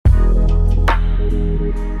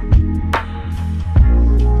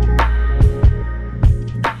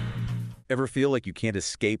Ever feel like you can't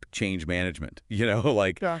escape change management?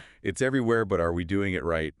 Like Yeah. it's everywhere, but are we doing it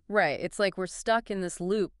right? Right. It's like we're stuck in this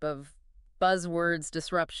loop of buzzwords,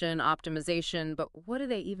 disruption, optimization, but what do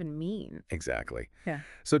they even mean? Exactly. Yeah.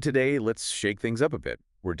 So today, let's shake things up a bit.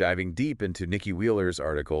 We're diving deep into Nikki Wheeler's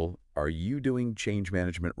article, Are You Doing Change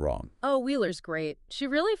Management Wrong? Oh, Wheeler's great. She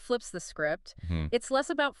really flips the script. It's less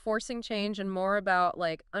about forcing change and more about,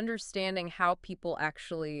 like, understanding how people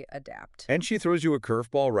actually adapt. And she throws you a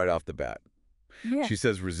curveball right off the bat. Yeah. She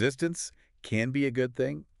says resistance can be a good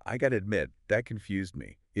thing. I gotta admit, that confused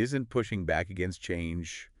me. Isn't pushing back against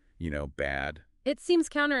change, bad? It seems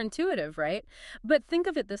counterintuitive, right? But think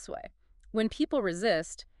of it this way. When people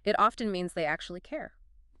resist, it often means they actually care.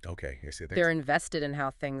 Okay, I see. They're invested in how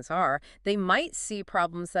things are. They might see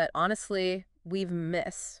problems that, honestly, we've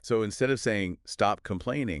missed. So instead of saying, stop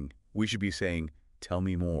complaining, we should be saying, tell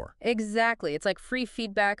me more. Exactly. It's like free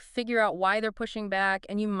feedback, figure out why they're pushing back,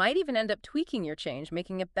 and you might even end up tweaking your change,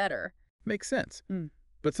 making it better. Makes sense.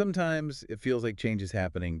 But sometimes it feels like change is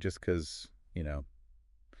happening just because,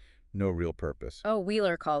 no real purpose. Oh,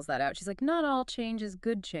 Wheeler calls that out. She's like, not all change is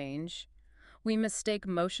good change. We mistake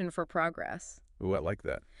motion for progress. Ooh, I like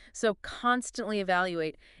that. So constantly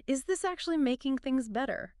evaluate, is this actually making things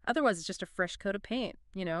better? Otherwise, it's just a fresh coat of paint,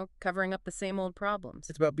 covering up the same old problems.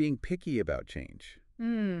 It's about being picky about change,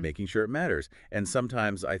 making sure it matters. And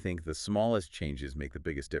sometimes I think the smallest changes make the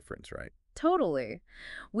biggest difference, right? Totally.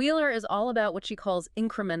 Wheeler is all about what she calls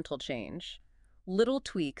incremental change. Little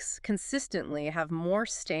tweaks consistently have more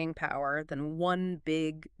staying power than one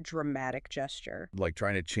big, dramatic gesture. Like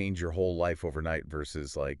trying to change your whole life overnight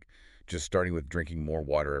versus just starting with drinking more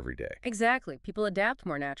water every day. Exactly. People adapt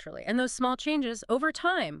more naturally. And those small changes, over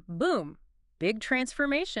time, boom, big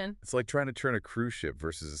transformation. It's like trying to turn a cruise ship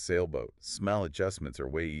versus a sailboat. Small adjustments are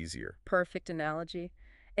way easier. Perfect analogy.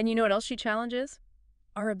 And you know what else she challenges?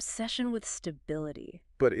 Our obsession with stability.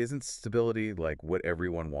 But isn't stability like what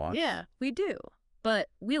everyone wants? Yeah, we do. But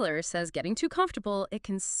Wheeler says getting too comfortable, it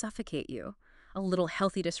can suffocate you. A little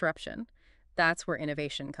healthy disruption. That's where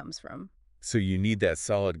innovation comes from. So you need that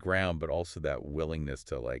solid ground, but also that willingness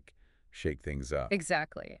to shake things up.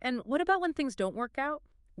 Exactly. And what about when things don't work out?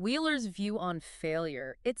 Wheeler's view on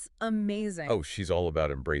failure, it's amazing. Oh, she's all about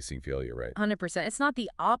embracing failure, right? 100%. It's not the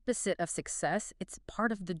opposite of success. It's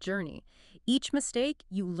part of the journey. Each mistake,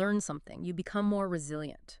 you learn something. You become more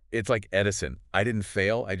resilient. It's like Edison. I didn't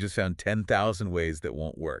fail. I just found 10,000 ways that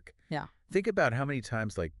won't work. Yeah. Think about how many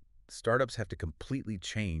times startups have to completely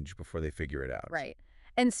change before they figure it out. Right.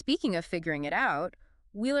 And speaking of figuring it out,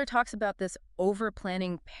 Wheeler talks about this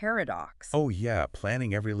over-planning paradox. Oh, yeah.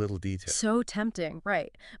 Planning every little detail. So tempting,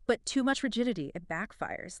 right. But too much rigidity, it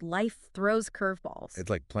backfires. Life throws curveballs. It's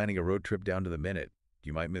like planning a road trip down to the minute.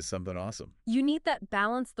 You might miss something awesome. You need that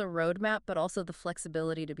balance, the roadmap, but also the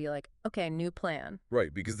flexibility to be like, okay, new plan.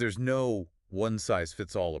 Right, because there's no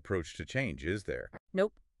one-size-fits-all approach to change, is there?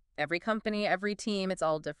 Nope. Every company, every team, it's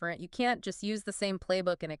all different. You can't just use the same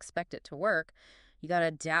playbook and expect it to work. You got to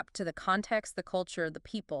adapt to the context, the culture, the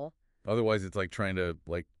people. Otherwise, it's like trying to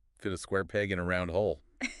fit a square peg in a round hole.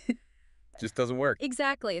 Just doesn't work.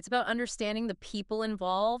 Exactly. It's about understanding the people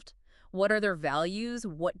involved. What are their values?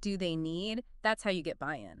 What do they need? That's how you get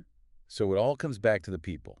buy-in. So it all comes back to the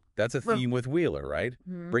people. That's a theme with Wheeler, right?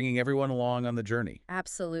 Bringing everyone along on the journey.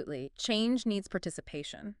 Absolutely. Change needs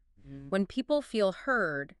participation. When people feel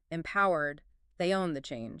heard, empowered, they own the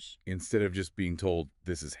change. Instead of just being told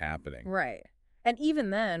this is happening. Right. And even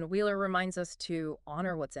then, Wheeler reminds us to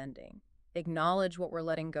honor what's ending, acknowledge what we're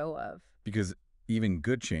letting go of. Because even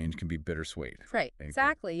good change can be bittersweet. Right.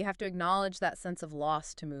 Exactly. You have to acknowledge that sense of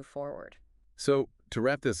loss to move forward. So to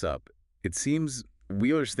wrap this up, it seems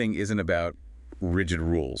Wheeler's thing isn't about rigid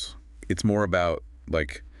rules. It's more about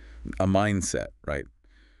a mindset, right?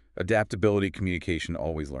 Adaptability, communication,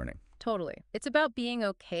 always learning. Totally. It's about being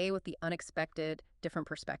okay with the unexpected, different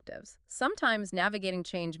perspectives. Sometimes navigating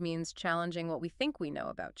change means challenging what we think we know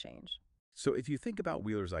about change. So if you think about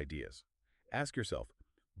Wheeler's ideas, ask yourself,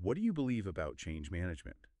 what do you believe about change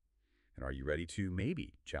management? And are you ready to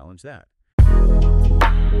maybe challenge that?